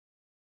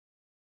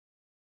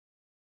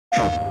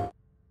Hey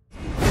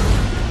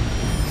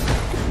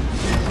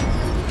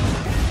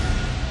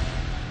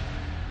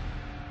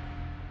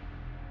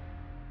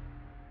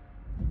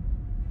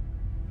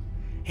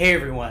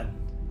everyone,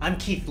 I'm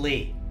Keith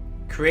Lee,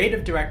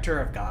 Creative Director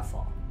of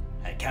Godfall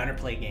at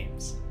Counterplay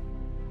Games.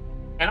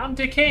 And I'm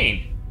Dick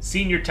Heyne,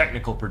 Senior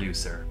Technical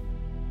Producer.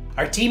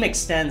 Our team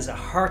extends a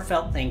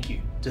heartfelt thank you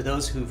to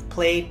those who've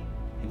played,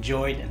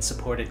 enjoyed, and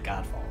supported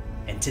Godfall.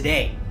 And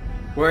today,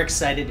 we're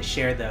excited to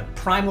share the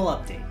Primal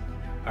Update,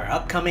 our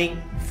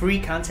upcoming free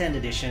content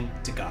addition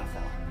to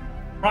Godfall.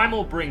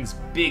 Primal brings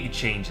big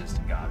changes to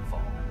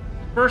Godfall.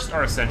 First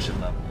are Ascension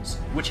levels,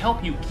 which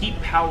help you keep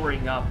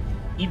powering up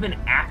even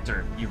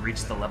after you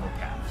reach the level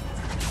cap.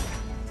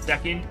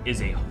 Second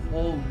is a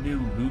whole new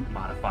loot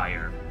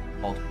modifier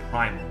called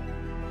Primal.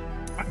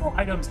 Primal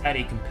items add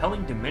a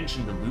compelling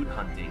dimension to loot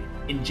hunting,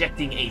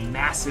 injecting a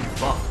massive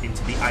buff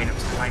into the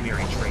item's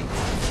primary trait.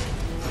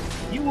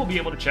 You will be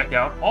able to check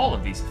out all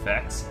of these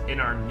effects in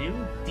our new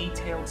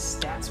detailed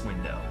stats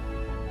window.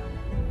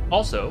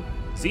 Also,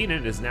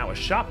 Xenon is now a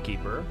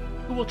shopkeeper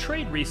who will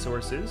trade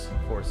resources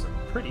for some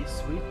pretty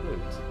sweet loot.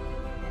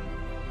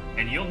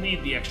 And you'll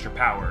need the extra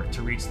power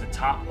to reach the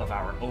top of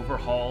our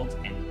overhauled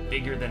and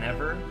bigger than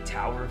ever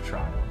Tower of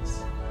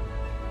Trials.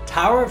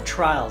 Tower of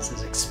Trials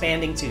is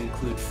expanding to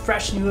include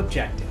fresh new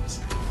objectives,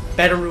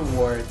 better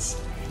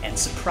rewards, and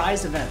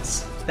surprise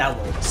events that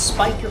will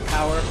spike your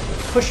power,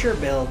 push your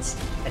builds,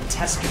 and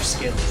test your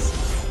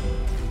skills.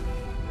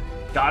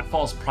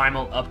 Godfall's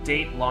Primal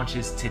Update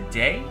launches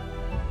today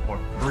for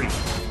free,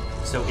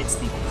 so it's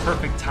the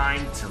perfect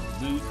time to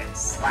loot and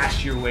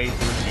slash your way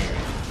through the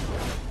game.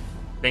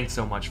 Thanks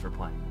so much for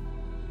playing.